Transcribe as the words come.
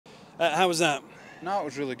How was that? No, it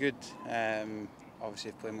was really good.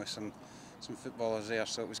 Obviously playing with some footballers there,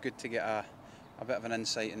 so it was good to get a bit of an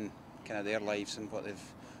insight in kind of their lives and what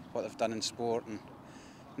they've done in sport, and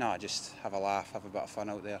no, just have a laugh, have a bit of fun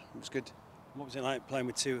out there. It was good. What was it like playing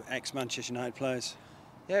with two ex-Manchester United players?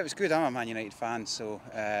 Yeah, it was good. I'm a Man United fan, so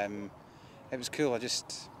it was cool. I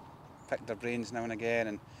just picked their brains now and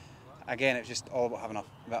again it was just all about having a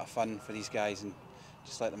bit of fun for these guys and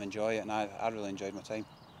just let them enjoy it, and I really enjoyed my time.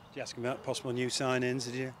 Did you ask them about possible new signings,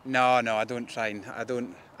 did you? No, I don't try and I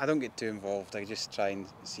don't get too involved. I just try and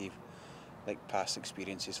see like past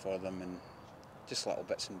experiences for them and just little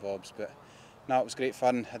bits and bobs. But no, it was great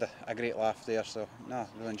fun. Had a great laugh there, so no,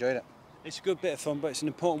 really enjoyed it. It's a good bit of fun, but it's an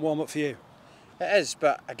important warm-up for you. It is,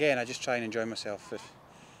 but again, I just try and enjoy myself. If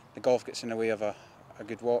the golf gets in the way of a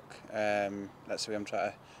good walk, that's the way I'm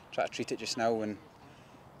trying to treat it just now. And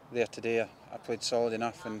there today, I played solid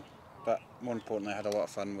enough, but more importantly, I had a lot of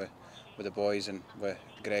fun with the boys and with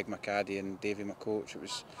Greg, my caddy, and Davey, my coach.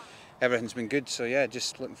 Everything's been good, so yeah,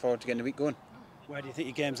 just looking forward to getting the week going. Where do you think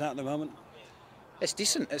your game's at the moment? It's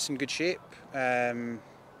decent. It's in good shape.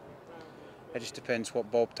 It just depends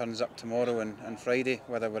what Bob turns up tomorrow and Friday,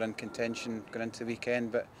 whether we're in contention going into the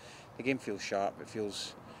weekend. But the game feels sharp. It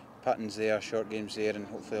feels patterns there, short games there, and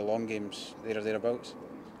hopefully long games there or thereabouts.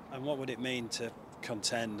 And what would it mean to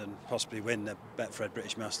contend and possibly win the Betfred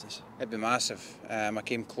British Masters? It'd be massive. I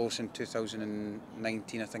came close in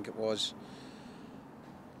 2019, I think it was.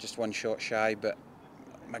 Just one shot shy, but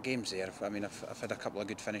my game's there. I mean, I've had a couple of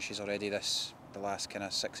good finishes already the last kind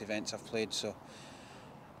of 6 events I've played, so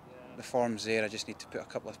the form's there. I just need to put a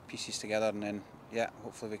couple of pieces together, and then yeah,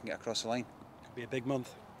 hopefully we can get across the line. Could be a big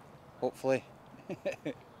month. Hopefully.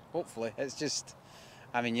 Hopefully. It's just,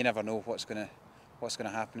 I mean, you never know what's going to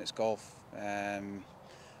happen. It's golf. I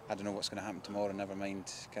don't know what's going to happen tomorrow, never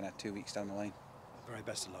mind kind of 2 weeks down the line. Very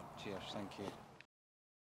best of luck. Cheers, thank you.